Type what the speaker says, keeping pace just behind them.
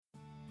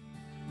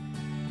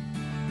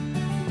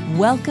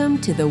Welcome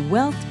to the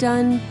Wealth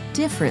Done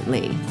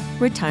Differently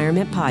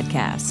Retirement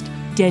Podcast.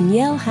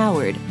 Danielle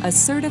Howard, a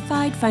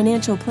certified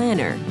financial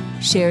planner,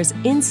 shares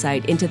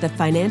insight into the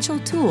financial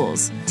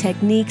tools,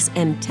 techniques,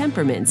 and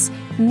temperaments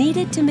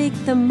needed to make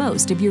the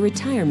most of your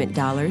retirement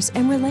dollars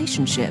and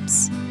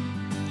relationships.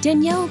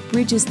 Danielle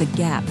bridges the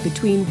gap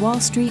between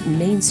Wall Street and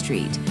Main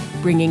Street,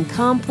 bringing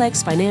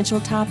complex financial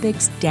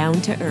topics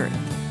down to earth.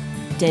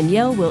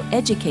 Danielle will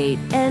educate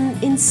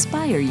and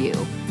inspire you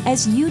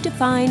as you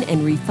define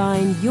and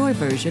refine your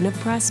version of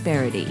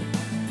prosperity.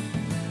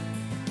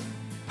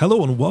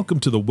 Hello and welcome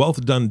to the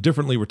Wealth Done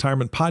Differently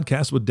Retirement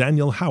Podcast with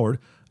Danielle Howard,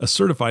 a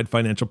certified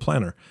financial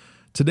planner.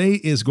 Today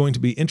is going to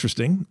be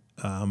interesting.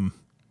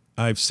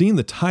 I've seen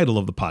the title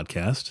of the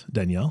podcast.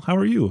 Danielle, how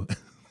are you?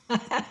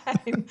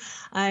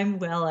 I'm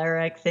well,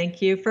 Eric. Thank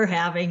you for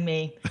having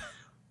me.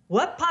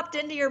 What popped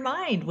into your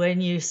mind when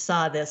you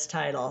saw this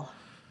title?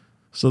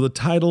 So the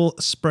title,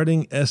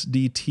 Spreading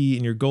SDT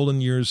in Your Golden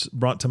Years,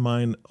 brought to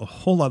mind a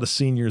whole lot of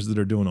seniors that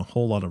are doing a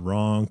whole lot of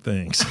wrong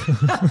things.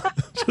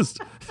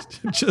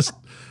 just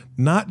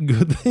not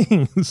good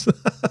things.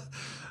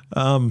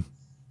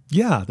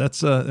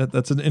 That's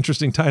an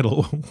interesting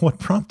title. What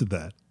prompted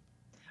that?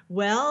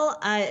 Well,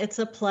 it's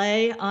a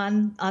play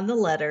on the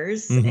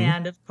letters,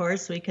 and of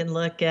course we can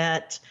look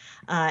at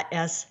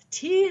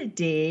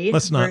STD.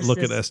 Let's not look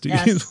at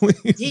STDs,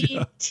 please.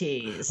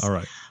 SDTs. Yeah. All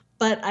right.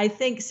 But I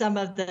think some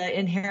of the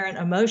inherent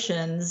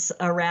emotions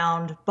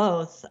around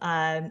both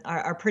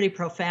are pretty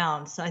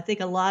profound. So I think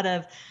a lot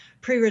of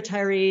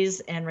pre-retirees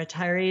and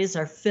retirees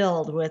are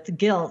filled with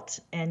guilt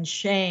and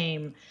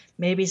shame,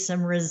 maybe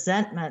some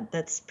resentment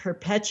that's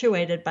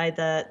perpetuated by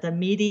the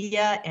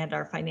media and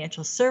our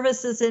financial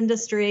services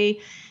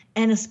industry,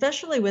 and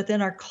especially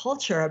within our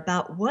culture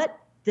about what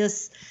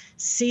this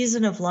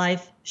season of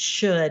life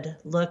should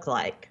look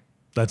like.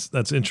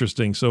 That's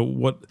interesting. So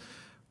what...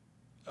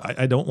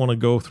 I don't want to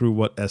go through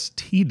what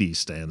STD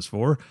stands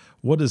for.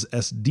 What does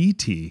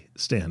SDT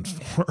stand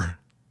for?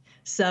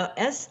 So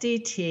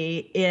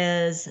SDT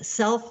is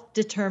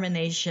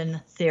self-determination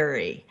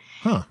theory.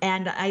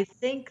 And I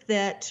think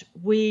that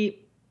we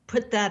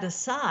put that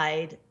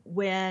aside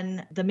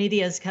when the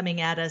media is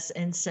coming at us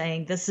and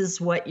saying, this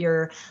is what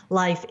your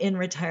life in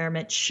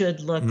retirement should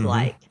look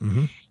like.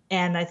 Mm-hmm.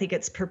 And I think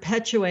it's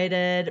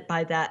perpetuated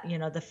by that,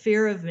 the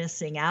fear of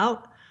missing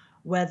out,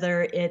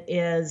 whether it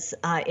is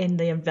in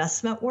the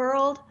investment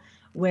world,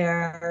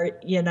 where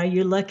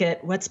you look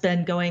at what's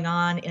been going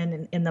on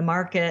in the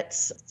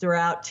markets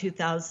throughout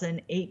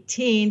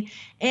 2018,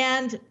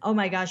 and oh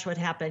my gosh, what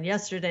happened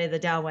yesterday? The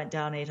Dow went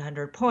down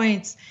 800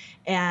 points,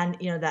 and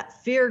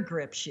that fear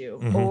grips you,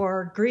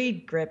 or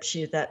greed grips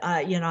you that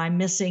I'm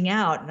missing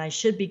out, and I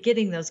should be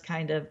getting those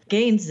kind of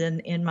gains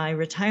in my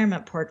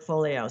retirement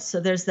portfolio. So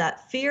there's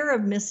that fear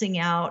of missing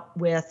out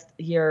with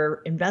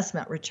your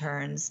investment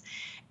returns.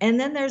 And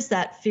then there's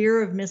that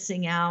fear of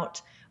missing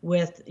out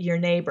with your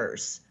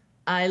neighbors.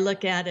 I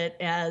look at it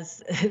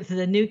as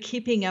the new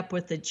keeping up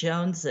with the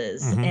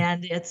Joneses.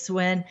 And it's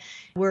when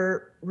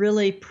we're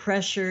really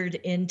pressured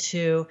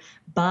into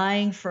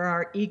buying for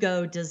our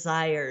ego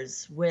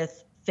desires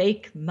with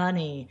fake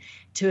money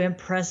to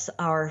impress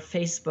our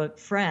Facebook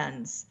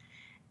friends.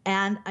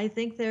 And I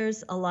think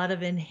there's a lot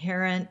of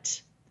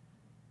inherent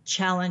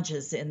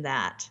challenges in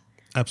that.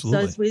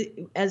 Absolutely.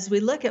 So as we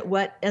look at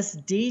what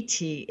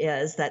SDT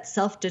is, that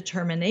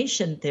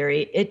self-determination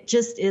theory, it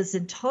just is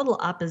in total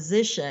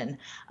opposition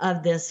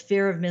of this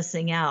fear of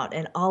missing out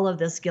and all of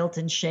this guilt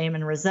and shame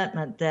and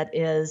resentment that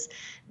is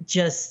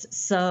just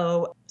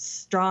so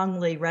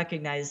strongly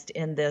recognized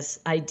in this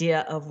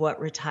idea of what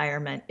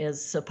retirement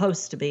is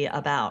supposed to be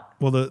about.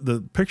 Well,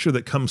 the picture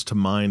that comes to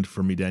mind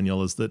for me,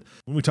 Danielle, is that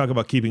when we talk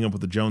about keeping up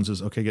with the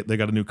Joneses, okay, they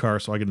got a new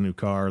car, so I get a new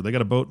car. They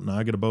got a boat, and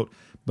I get a boat.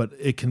 But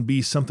it can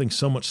be something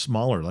so much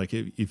smaller. Like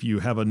if you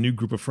have a new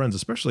group of friends,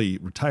 especially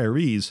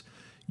retirees,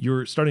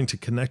 you're starting to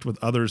connect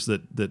with others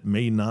that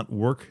may not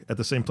work at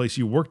the same place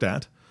you worked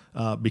at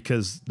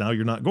because now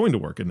you're not going to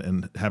work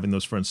and having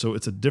those friends. So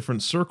it's a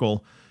different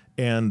circle.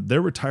 And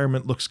their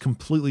retirement looks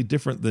completely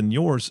different than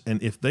yours.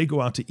 And if they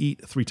go out to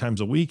eat 3 times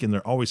a week and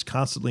they're always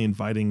constantly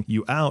inviting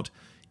you out,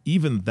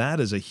 even that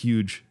is a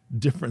huge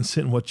difference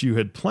in what you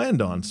had planned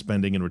on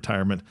spending in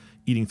retirement,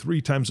 eating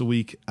 3 times a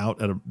week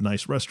out at a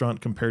nice restaurant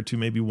compared to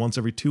maybe once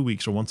every 2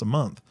 weeks or once a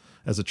month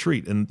as a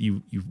treat. And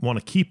you want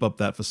to keep up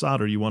that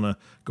facade, or you want to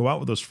go out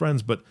with those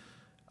friends. But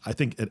I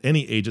think at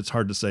any age, it's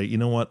hard to say, you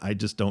know what, I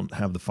just don't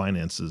have the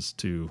finances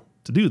to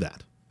do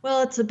that.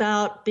 Well, it's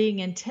about being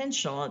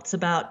intentional. It's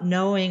about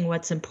knowing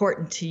what's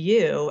important to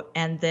you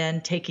and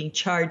then taking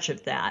charge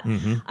of that.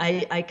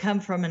 I come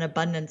from an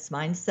abundance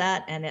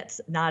mindset, and it's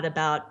not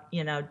about,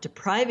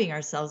 depriving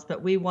ourselves,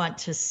 but we want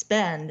to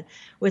spend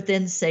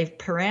within safe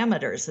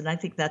parameters. And I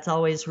think that's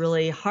always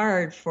really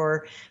hard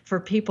for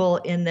people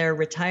in their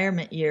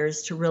retirement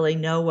years to really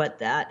know what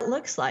that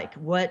looks like.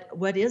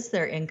 What is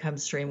their income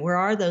stream? Where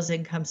are those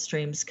income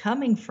streams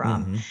coming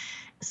from?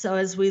 So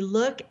as we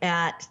look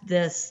at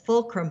this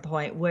fulcrum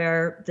point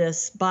where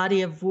this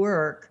body of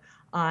work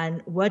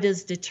on what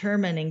is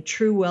determining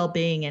true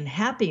well-being and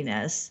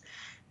happiness,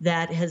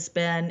 that has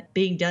been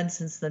being done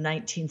since the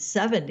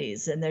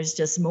 1970s. And there's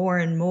just more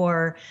and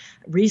more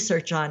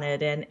research on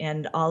it.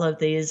 And all of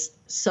these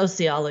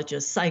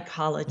sociologists,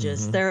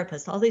 psychologists,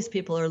 therapists, all these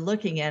people are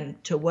looking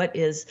into what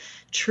is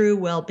true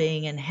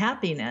well-being and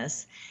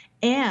happiness.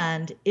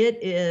 And it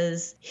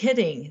is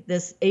hitting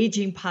this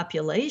aging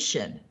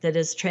population that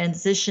is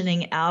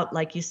transitioning out.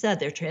 Like you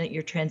said,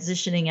 you're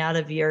transitioning out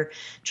of your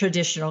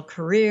traditional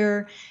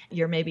career.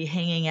 You're maybe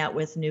hanging out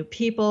with new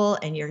people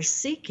and you're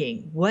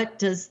seeking, what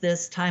does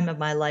this time of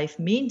my life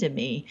mean to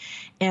me?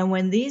 And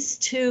when these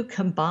two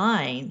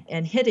combine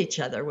and hit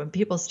each other, when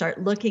people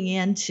start looking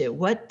into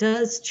what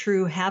does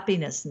true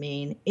happiness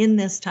mean in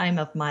this time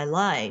of my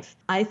life,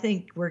 I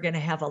think we're going to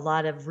have a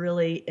lot of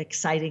really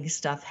exciting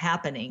stuff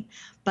happening.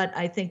 But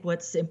I think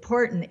what's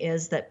important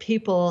is that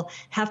people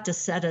have to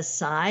set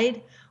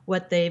aside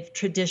what they've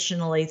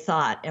traditionally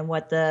thought and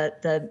what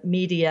the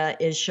media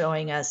is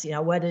showing us,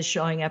 what is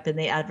showing up in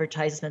the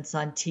advertisements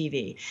on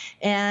TV.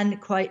 And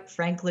quite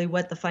frankly,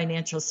 what the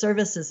financial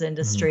services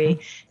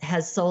industry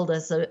has sold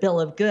us a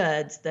bill of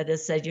goods that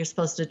has said you're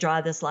supposed to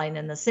draw this line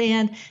in the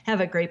sand, have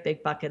a great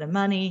big bucket of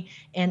money,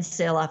 and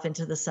sail off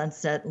into the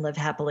sunset and live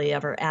happily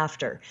ever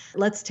after.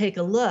 Let's take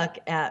a look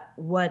at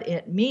what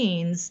it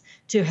means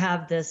to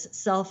have this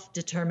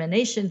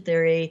self-determination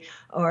theory,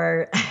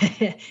 or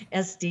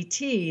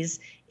SDTs,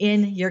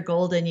 in your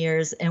golden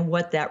years and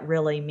what that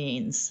really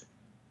means.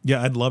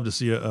 Yeah, I'd love to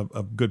see a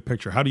good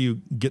picture. How do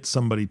you get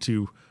somebody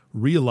to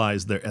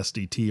realize their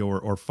SDT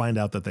or find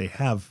out that they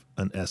have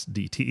an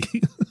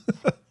SDT?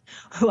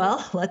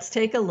 Well, let's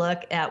take a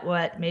look at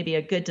what maybe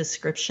a good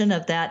description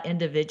of that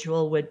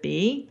individual would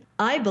be.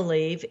 I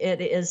believe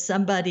it is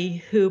somebody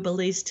who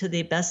believes to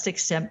the best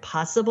extent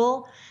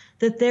possible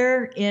that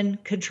they're in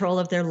control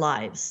of their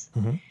lives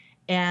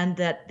and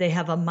that they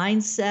have a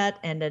mindset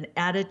and an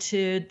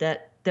attitude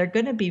that they're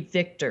going to be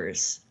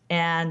victors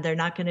and they're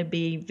not going to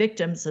be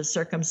victims of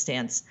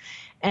circumstance.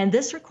 And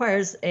this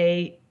requires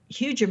a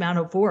huge amount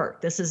of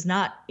work. This is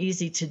not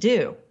easy to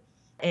do.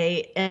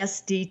 A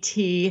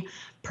SDT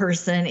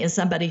person is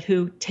somebody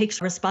who takes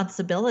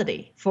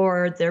responsibility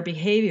for their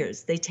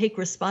behaviors. They take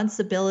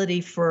responsibility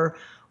for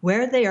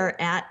where they are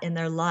at in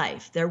their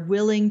life. They're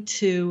willing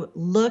to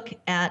look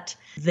at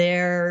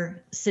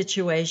their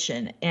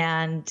situation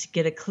and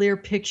get a clear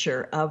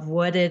picture of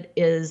what it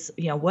is,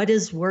 what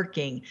is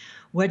working,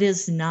 what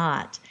is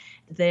not.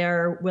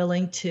 They're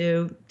willing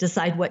to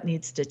decide what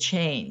needs to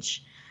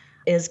change.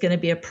 Is going to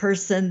be a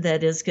person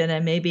that is going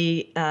to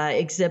maybe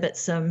exhibit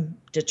some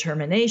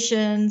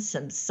determination,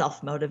 some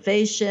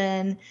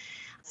self-motivation,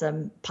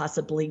 some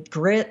possibly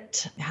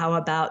grit. How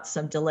about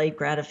some delayed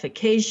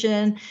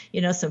gratification?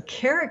 Some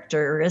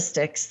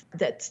characteristics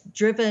that's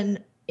driven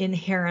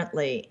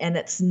inherently, and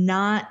it's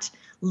not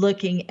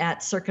looking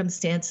at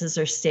circumstances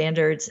or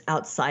standards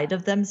outside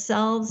of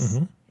themselves.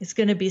 It's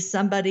going to be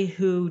somebody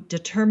who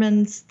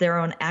determines their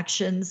own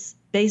actions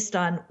based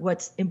on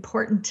what's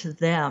important to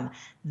them,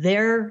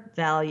 their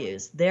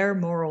values, their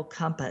moral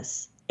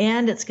compass.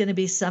 And it's going to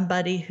be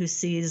somebody who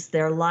sees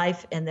their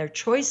life and their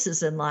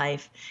choices in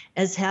life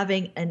as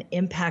having an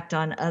impact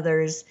on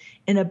others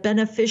in a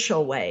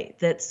beneficial way.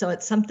 So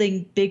it's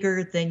something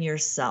bigger than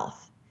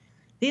yourself.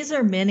 These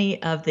are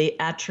many of the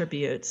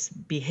attributes,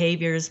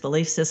 behaviors,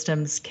 belief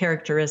systems,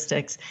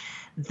 characteristics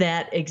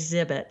that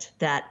exhibit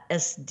that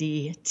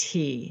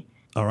SDT.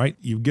 All right.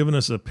 You've given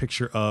us a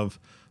picture of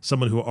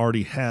someone who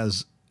already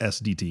has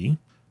SDT.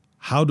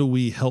 How do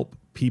we help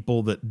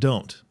people that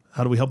don't?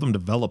 How do we help them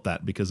develop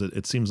that? Because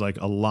it seems like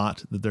a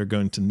lot that they're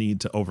going to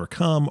need to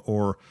overcome,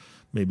 or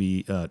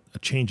maybe a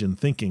change in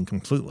thinking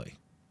completely.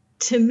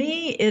 To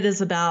me, it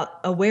is about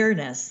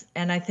awareness.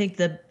 And I think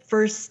the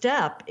first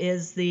step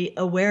is the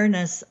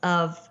awareness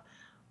of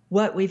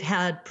what we've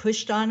had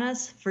pushed on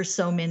us for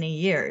so many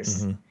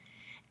years.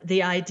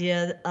 The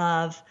idea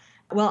of,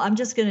 well, I'm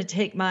just going to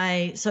take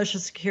my Social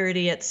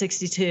Security at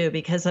 62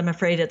 because I'm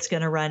afraid it's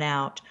going to run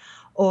out.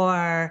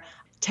 Or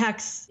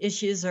tax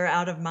issues are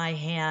out of my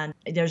hand.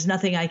 There's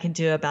nothing I can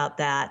do about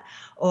that.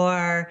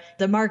 Or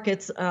the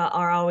markets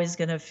are always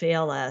going to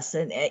fail us.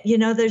 And,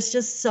 there's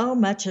just so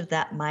much of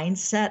that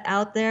mindset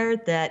out there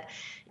that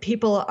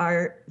people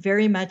are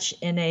very much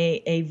in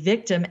a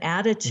victim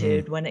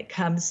attitude when it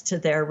comes to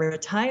their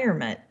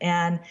retirement.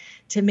 And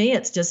to me,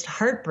 it's just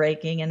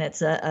heartbreaking. And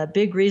it's a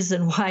big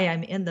reason why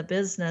I'm in the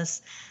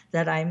business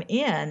that I'm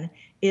in,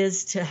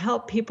 is to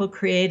help people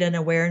create an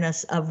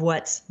awareness of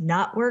what's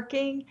not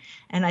working.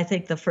 And I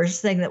think the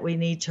first thing that we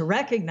need to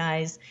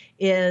recognize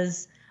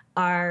is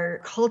our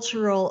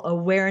cultural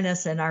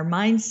awareness and our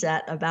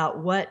mindset about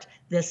what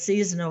this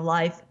season of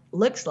life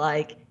looks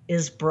like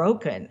is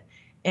broken.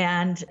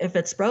 And if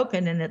it's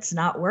broken and it's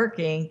not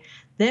working,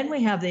 then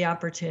we have the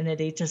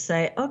opportunity to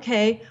say,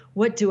 okay,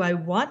 what do I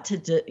want to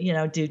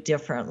do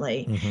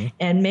differently?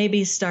 And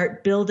maybe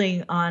start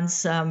building on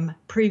some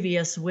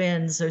previous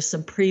wins or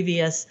some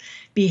previous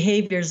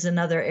behaviors in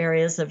other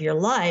areas of your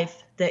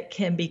life that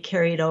can be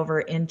carried over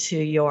into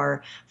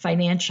your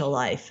financial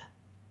life.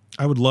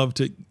 I would love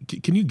to.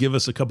 Can you give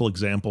us a couple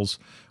examples,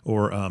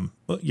 or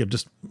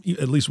just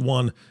at least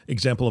one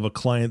example of a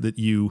client that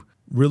you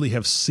really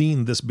have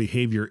seen this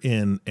behavior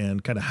in,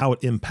 and kind of how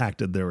it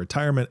impacted their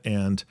retirement,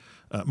 and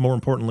more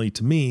importantly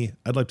to me,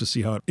 I'd like to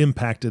see how it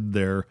impacted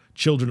their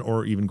children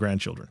or even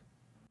grandchildren.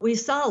 We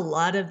saw a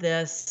lot of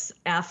this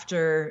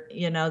after,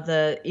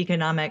 the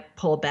economic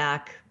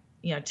pullback,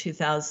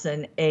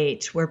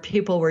 2008, where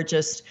people were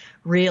just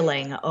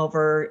reeling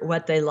over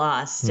what they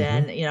lost.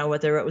 Mm-hmm. And,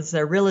 whether it was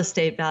their real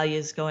estate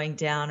values going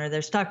down or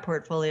their stock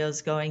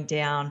portfolios going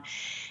down.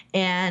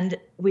 And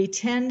we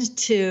tend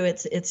to,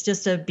 it's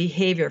just a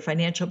behavior,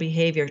 financial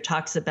behavior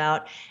talks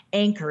about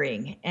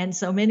anchoring. And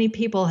so many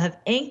people have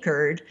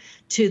anchored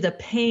to the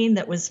pain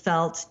that was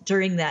felt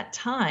during that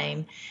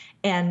time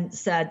and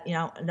said,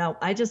 no,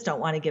 I just don't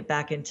want to get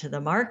back into the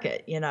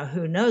market.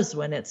 Who knows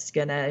when it's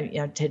going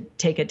to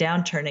take a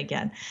downturn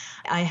again.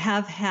 I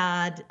have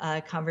had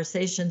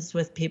conversations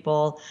with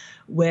people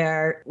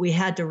where we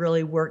had to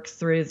really work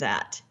through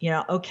that.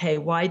 Okay,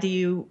 why do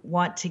you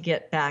want to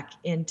get back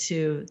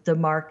into the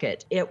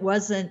market? It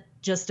wasn't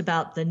just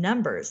about the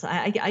numbers.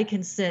 I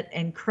can sit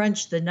and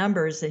crunch the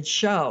numbers and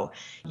show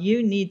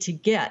you need to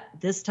get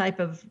this type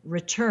of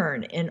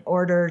return in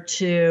order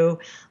to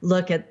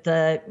look at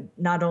the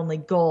not only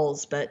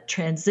goals, but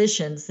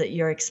transitions that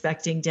you're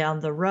expecting down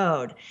the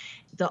road.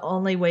 The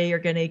only way you're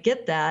going to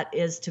get that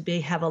is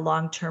to have a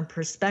long-term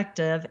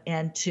perspective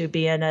and to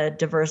be in a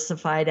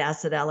diversified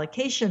asset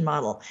allocation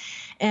model.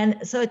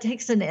 And so it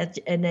takes an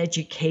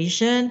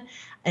education,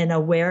 an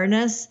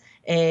awareness,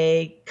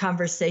 a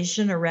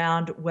conversation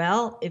around,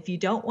 well, if you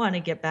don't want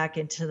to get back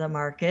into the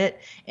market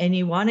and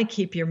you want to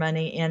keep your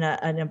money in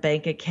a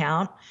bank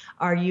account,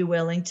 are you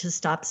willing to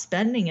stop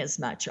spending as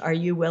much? Are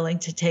you willing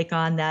to take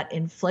on that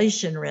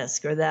inflation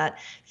risk or that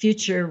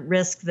future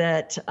risk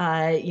that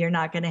you're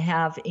not going to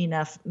have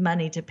enough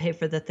money to pay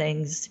for the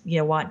things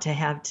you want to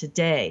have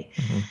today?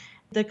 Mm-hmm.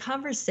 The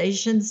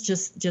conversations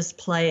just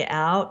play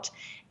out.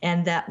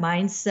 And that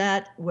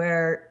mindset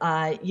where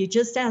you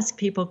just ask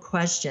people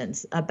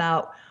questions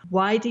about,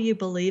 why do you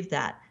believe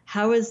that?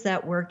 How is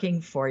that working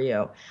for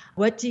you?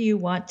 What do you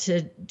want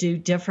to do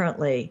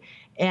differently?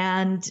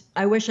 And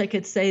I wish I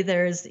could say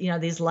there's,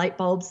 these light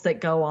bulbs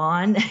that go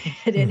on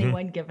at any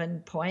one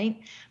given point,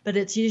 but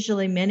it's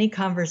usually many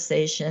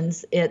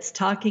conversations. It's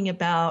talking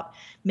about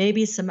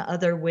maybe some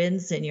other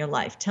wins in your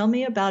life. Tell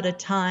me about a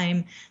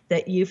time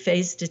that you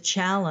faced a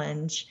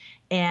challenge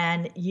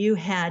and you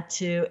had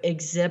to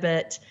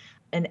exhibit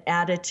an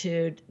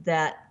attitude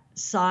that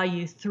saw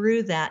you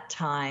through that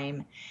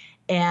time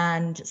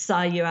and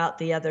saw you out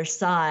the other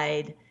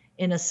side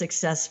in a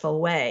successful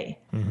way.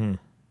 Mm-hmm.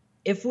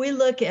 If we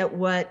look at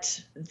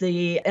what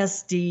the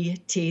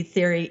SDT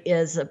theory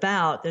is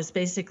about, there's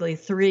basically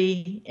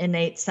 3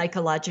 innate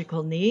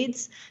psychological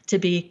needs: to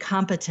be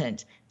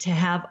competent, to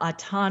have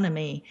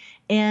autonomy,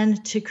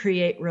 and to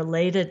create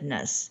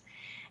relatedness.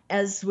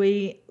 As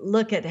we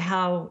look at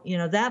how,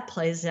 that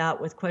plays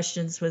out with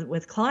questions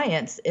with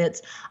clients,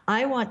 it's,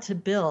 I want to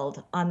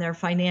build on their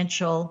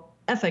financial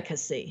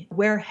efficacy.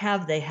 Where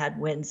have they had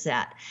wins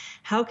at?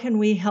 How can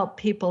we help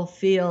people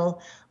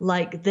feel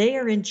like they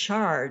are in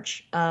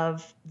charge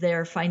of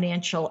their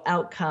financial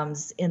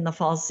outcomes in the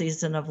fall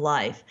season of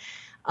life?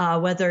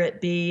 Whether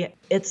it be,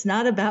 it's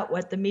not about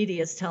what the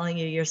media is telling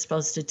you you're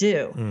supposed to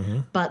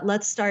do, but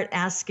let's start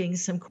asking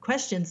some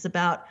questions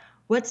about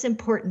what's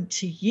important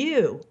to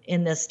you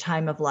in this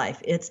time of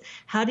life. It's,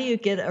 how do you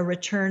get a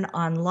return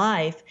on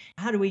life?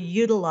 How do we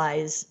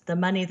utilize the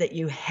money that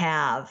you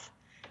have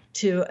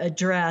to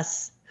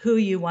address who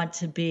you want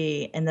to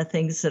be and the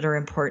things that are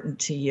important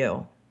to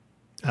you?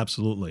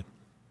 Absolutely.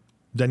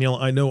 Danielle,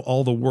 I know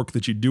all the work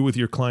that you do with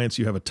your clients.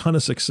 You have a ton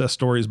of success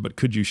stories, but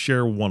could you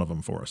share one of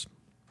them for us?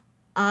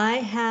 I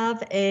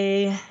have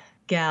a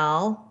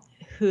gal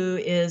who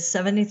is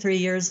 73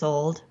 years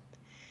old.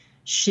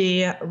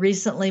 She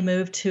recently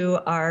moved to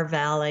our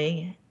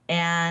valley,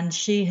 and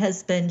she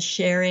has been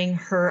sharing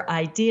her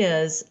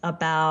ideas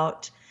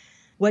about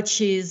what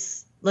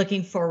she's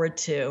looking forward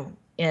to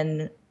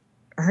in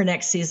her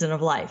next season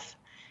of life.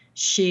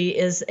 She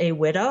is a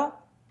widow,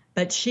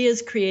 but she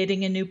is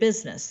creating a new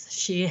business.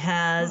 She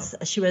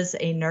was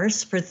a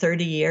nurse for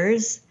 30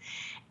 years,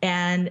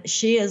 and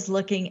she is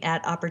looking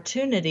at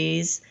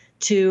opportunities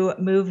to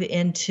move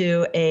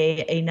into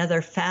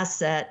another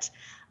facet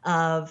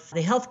of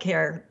the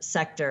healthcare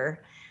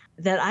sector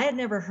that I had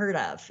never heard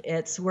of.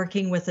 It's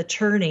working with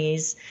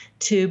attorneys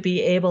to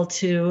be able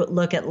to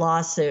look at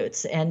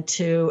lawsuits, and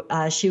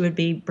she would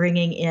be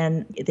bringing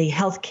in the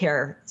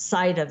healthcare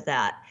side of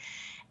that.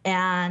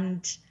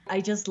 And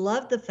I just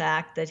love the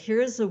fact that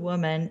here's a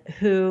woman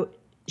who,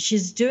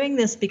 she's doing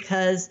this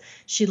because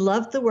she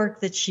loved the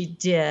work that she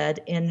did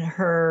in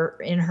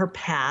her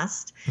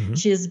past. Mm-hmm.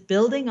 She is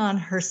building on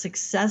her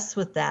success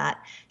with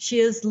that. She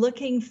is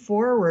looking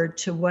forward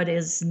to what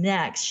is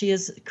next. She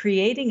is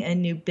creating a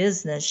new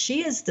business.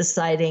 She is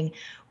deciding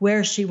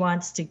where she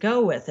wants to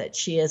go with it.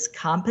 She is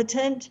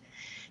competent.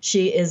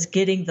 She is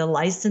getting the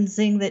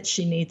licensing that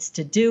she needs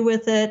to do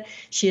with it.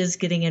 She is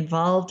getting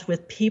involved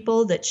with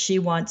people that she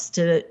wants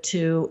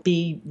to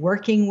be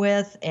working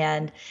with,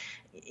 and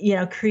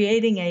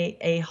creating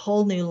a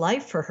whole new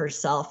life for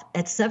herself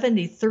at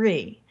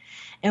 73.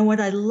 And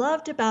what I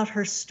loved about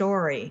her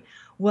story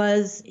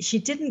was she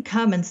didn't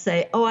come and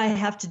say, oh, I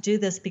have to do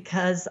this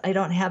because I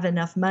don't have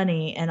enough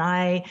money. And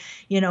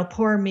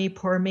poor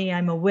me,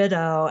 I'm a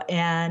widow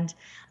and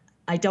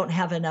I don't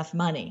have enough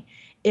money.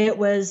 It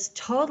was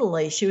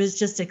totally, she was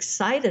just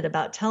excited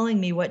about telling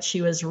me what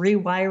she was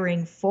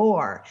rewiring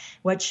for,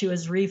 what she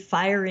was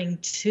refiring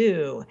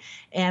to,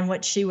 and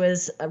what she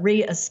was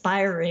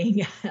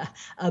re-aspiring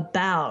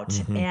about.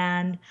 Mm-hmm.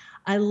 And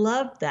I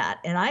loved that.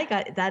 And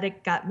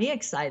it got me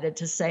excited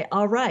to say,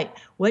 all right,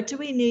 what do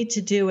we need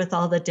to do with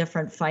all the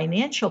different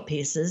financial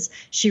pieces?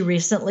 She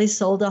recently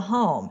sold a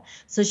home.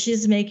 So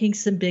she's making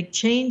some big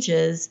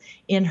changes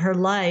in her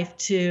life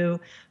to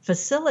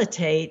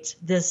facilitate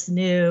this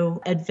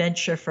new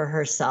adventure for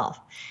herself.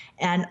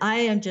 And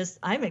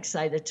I'm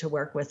excited to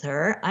work with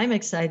her. I'm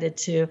excited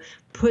to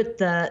put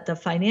the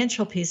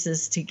financial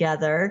pieces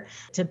together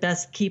to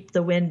best keep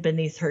the wind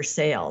beneath her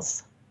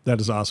sails. That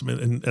is awesome.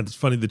 And it's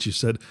funny that you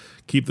said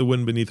keep the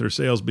wind beneath her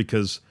sails,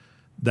 because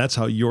that's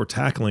how you're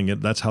tackling it.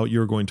 That's how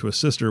you're going to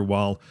assist her,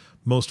 while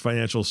most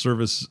financial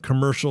service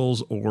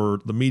commercials or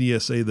the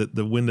media say that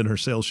the wind in her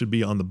sails should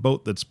be on the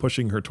boat that's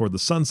pushing her toward the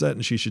sunset,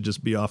 and she should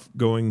just be off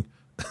going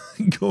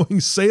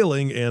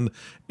sailing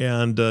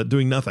and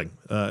doing nothing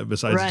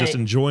besides just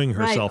enjoying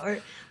herself.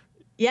 Right.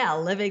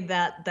 Living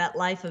that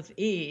life of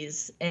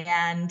ease.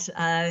 And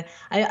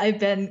I've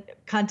been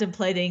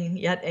contemplating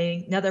yet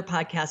another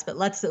podcast, but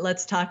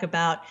let's talk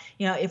about,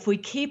 if we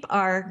keep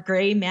our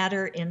gray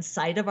matter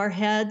inside of our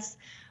heads,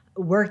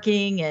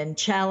 working and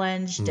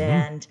challenged,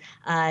 and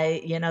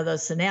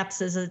those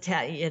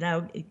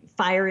synapses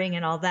firing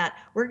and all that,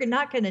 we're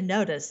not going to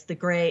notice the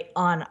gray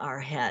on our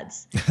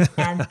heads.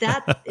 And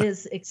that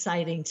is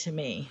exciting to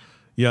me.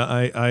 Yeah,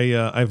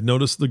 I've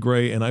noticed the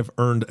gray, and I've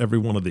earned every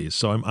one of these,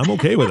 so I'm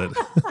okay with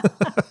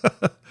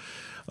it.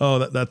 Oh,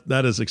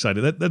 that is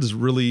exciting. That is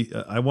really.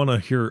 I want to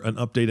hear an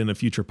update in a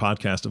future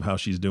podcast of how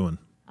she's doing.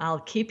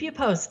 I'll keep you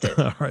posted.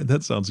 All right,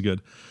 that sounds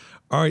good.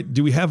 All right,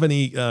 do we have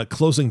any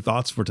closing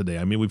thoughts for today?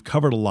 I mean, we've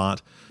covered a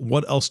lot.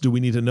 What else do we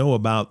need to know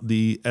about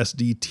the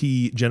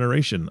SDT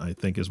generation, I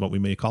think is what we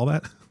may call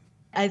that?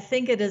 I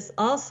think it is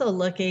also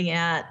looking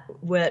at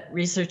what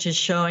research is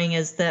showing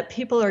is that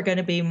people are going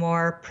to be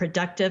more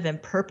productive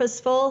and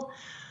purposeful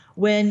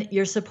when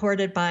you're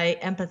supported by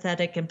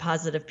empathetic and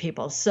positive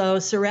people. So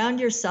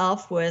surround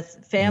yourself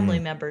with family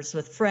members,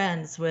 with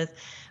friends, with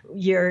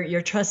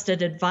your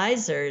trusted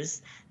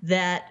advisors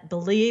that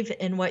believe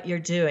in what you're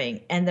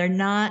doing, and they're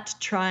not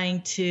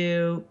trying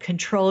to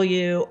control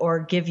you or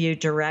give you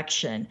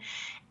direction.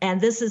 And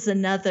this is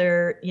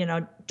another,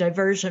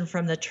 diversion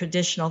from the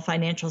traditional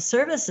financial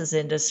services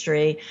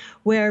industry,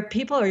 where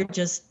people are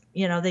just,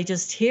 they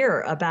just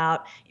hear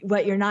about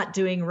what you're not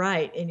doing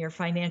right in your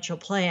financial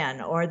plan,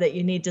 or that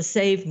you need to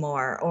save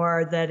more,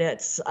 or that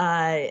it's,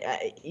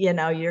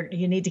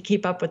 you need to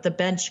keep up with the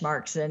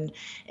benchmarks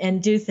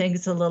and do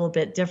things a little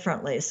bit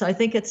differently. So I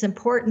think it's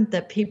important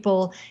that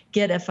people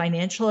get a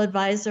financial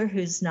advisor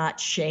who's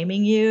not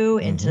shaming you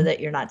into that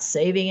you're not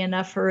saving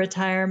enough for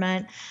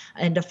retirement,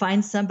 and to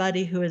find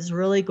somebody who is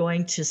really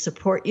going to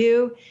support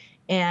you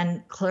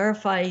and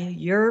clarify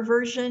your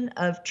version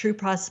of true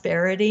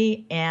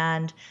prosperity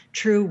and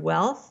true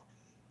wealth.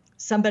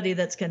 Somebody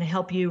that's going to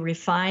help you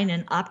refine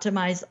and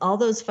optimize all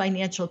those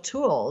financial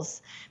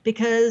tools,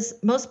 because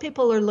most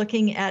people are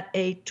looking at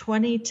a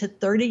 20 to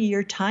 30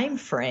 year time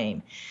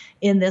frame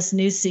in this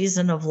new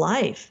season of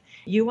life.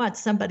 You want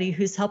somebody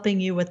who's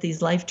helping you with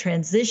these life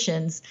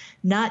transitions,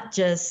 not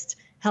just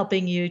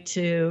helping you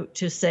to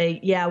say,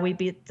 yeah, we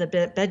beat the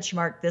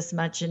benchmark this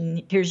much,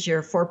 and here's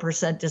your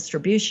 4%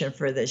 distribution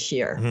for this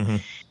year.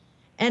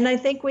 And I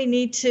think we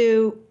need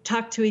to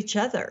talk to each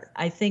other.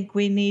 I think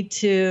we need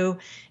to,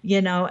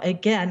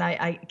 again,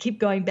 I keep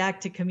going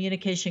back to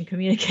communication.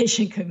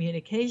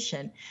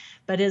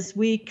 But as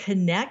we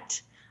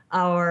connect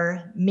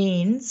our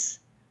means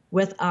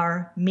with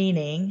our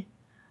meaning,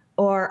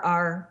 or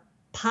our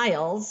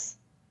piles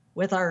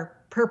with our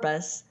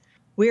purpose,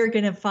 we're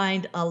going to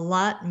find a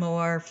lot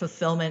more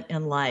fulfillment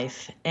in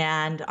life.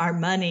 And our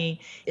money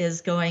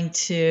is going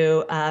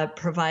to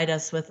provide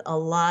us with a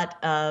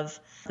lot of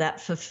that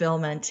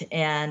fulfillment.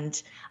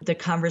 And the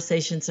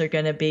conversations are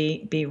going to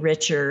be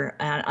richer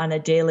on a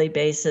daily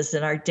basis.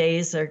 And our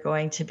days are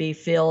going to be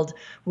filled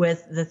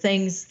with the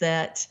things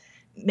that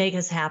make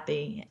us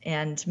happy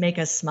and make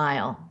us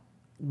smile.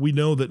 We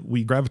know that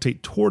we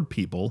gravitate toward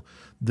people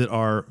that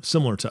are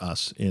similar to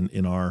us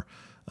in our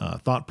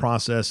thought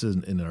process,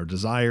 in our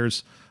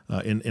desires,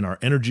 in our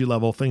energy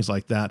level, things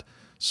like that.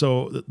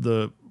 So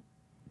the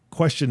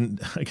question,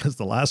 I guess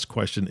the last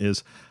question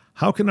is,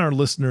 how can our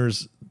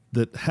listeners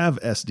that have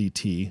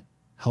SDT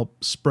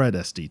help spread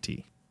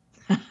SDT?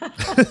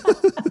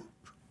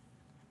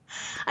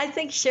 I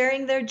think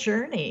sharing their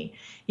journey.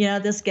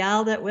 This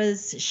gal that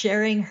was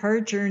sharing her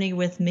journey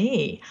with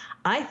me,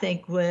 I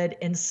think would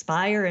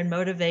inspire and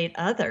motivate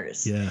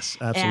others. Yes,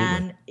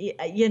 absolutely.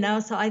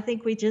 And, so I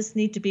think we just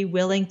need to be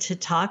willing to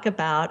talk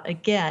about,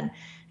 again,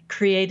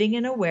 creating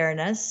an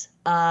awareness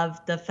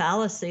of the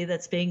fallacy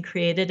that's being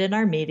created in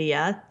our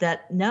media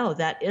that, no,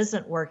 that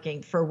isn't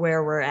working for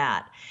where we're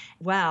at.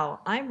 Wow,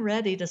 I'm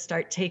ready to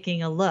start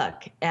taking a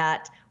look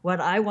at what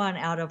I want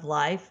out of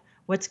life,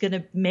 what's going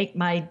to make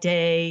my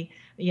day,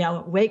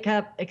 wake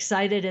up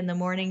excited in the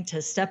morning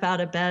to step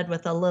out of bed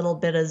with a little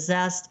bit of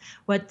zest,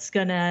 what's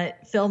going to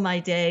fill my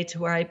day to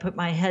where I put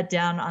my head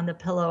down on the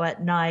pillow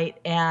at night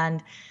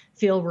and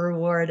feel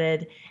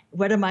rewarded.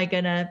 What am I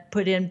going to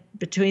put in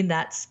between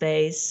that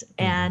space?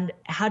 And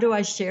how do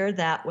I share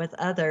that with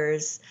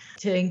others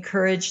to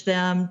encourage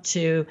them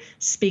to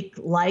speak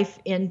life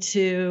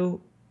into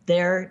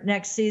their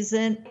next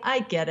season? I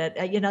get it.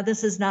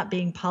 This is not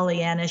being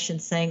Pollyannish and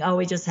saying, oh,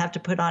 we just have to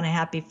put on a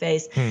happy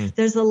face.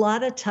 There's a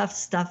lot of tough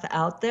stuff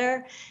out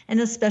there.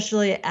 And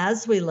especially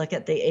as we look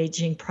at the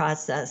aging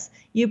process,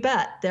 you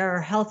bet there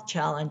are health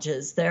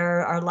challenges.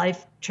 There are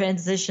life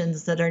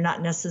transitions that are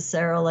not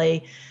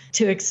necessarily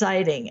too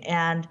exciting.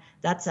 And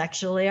that's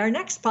actually our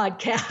next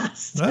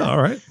podcast. Oh,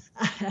 all right.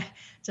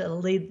 To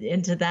lead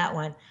into that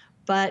one.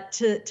 But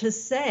to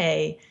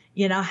say,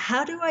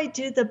 how do I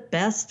do the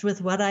best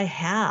with what I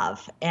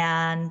have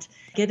and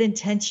get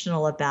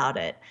intentional about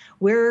it?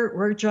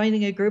 We're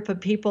joining a group of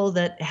people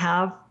that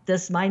have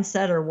this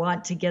mindset or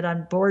want to get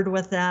on board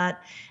with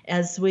that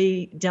as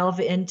we delve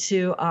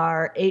into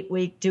our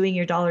 8-week Doing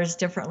Your Dollars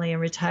Differently in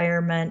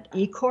Retirement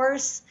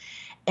e-course.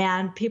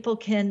 And people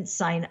can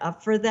sign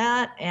up for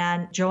that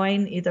and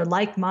join either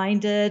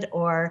like-minded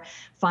or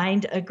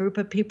find a group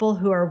of people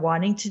who are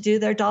wanting to do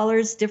their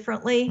dollars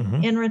differently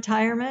in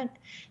retirement.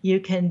 You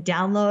can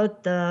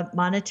download the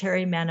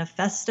Monetary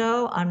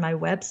Manifesto on my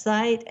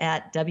website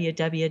at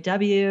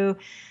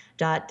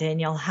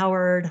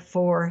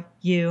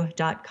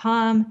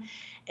www.daniellehoward4u.com.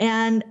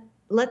 And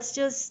let's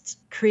just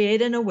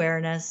create an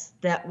awareness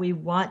that we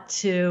want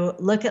to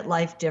look at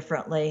life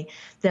differently,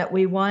 that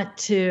we want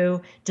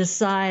to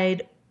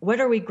decide, what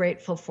are we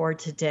grateful for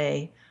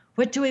today?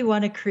 What do we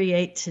want to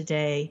create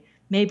today?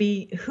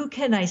 Maybe who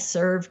can I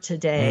serve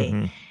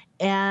today?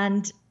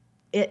 And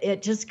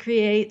it just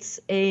creates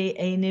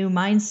a new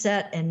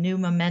mindset and new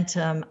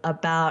momentum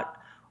about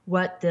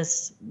what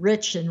this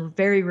rich and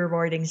very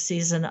rewarding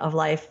season of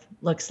life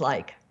looks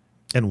like.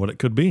 And what it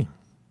could be.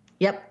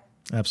 Yep.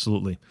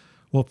 Absolutely.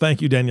 Well,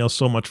 thank you, Danielle,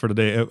 so much for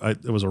today.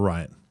 It was a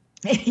riot.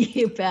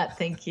 You bet.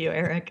 Thank you,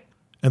 Eric.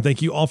 And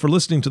thank you all for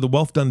listening to the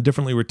Wealth Done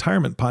Differently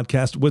Retirement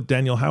Podcast with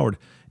Danielle Howard.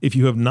 If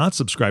you have not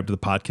subscribed to the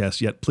podcast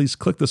yet, please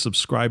click the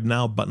subscribe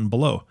now button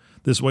below.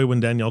 This way, when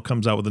Danielle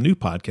comes out with a new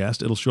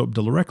podcast, it'll show up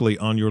directly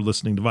on your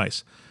listening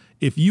device.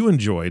 If you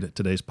enjoyed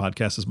today's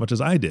podcast as much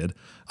as I did,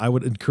 I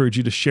would encourage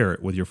you to share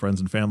it with your friends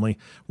and family.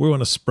 We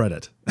want to spread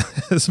it.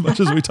 As much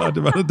as we talked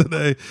about it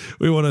today,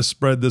 we want to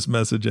spread this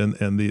message and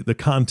the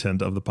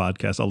content of the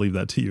podcast. I'll leave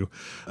that to you.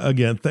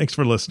 Again, thanks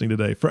for listening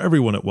today. For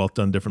everyone at Wealth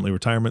Done Differently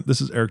Retirement,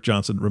 this is Eric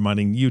Johnson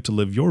reminding you to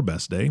live your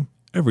best day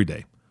every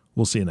day.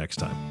 We'll see you next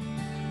time.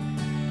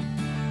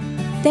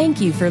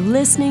 Thank you for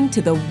listening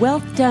to the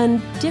Wealth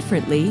Done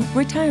Differently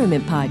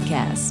Retirement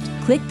Podcast.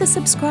 Click the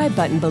subscribe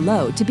button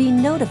below to be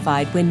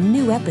notified when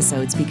new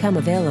episodes become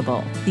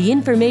available. The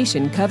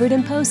information covered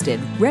and posted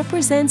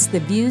represents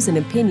the views and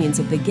opinions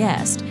of the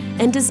guest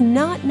and does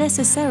not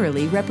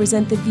necessarily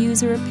represent the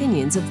views or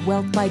opinions of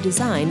Wealth by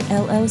Design,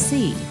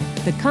 LLC.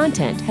 The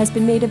content has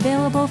been made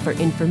available for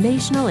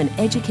informational and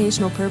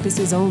educational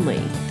purposes only.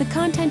 The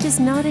content is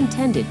not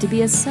intended to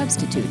be a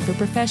substitute for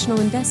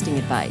professional investing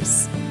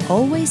advice.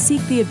 Always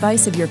seek the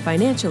advice of your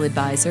financial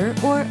advisor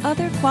or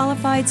other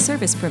qualified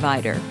service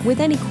provider with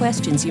any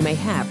questions you may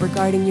have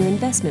regarding your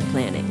investment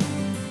planning.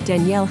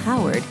 Danielle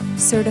Howard,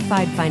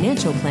 Certified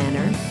Financial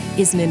Planner,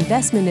 is an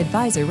investment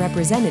advisor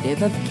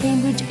representative of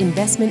Cambridge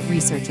Investment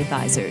Research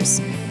Advisors,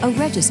 a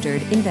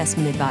registered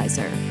investment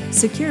advisor.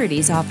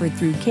 Securities offered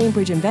through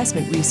Cambridge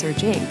Investment Research,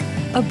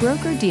 Inc., a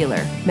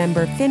broker-dealer,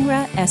 member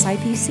FINRA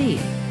SIPC.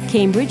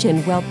 Cambridge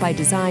and Wealth by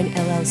Design,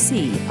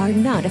 LLC are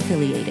not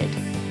affiliated.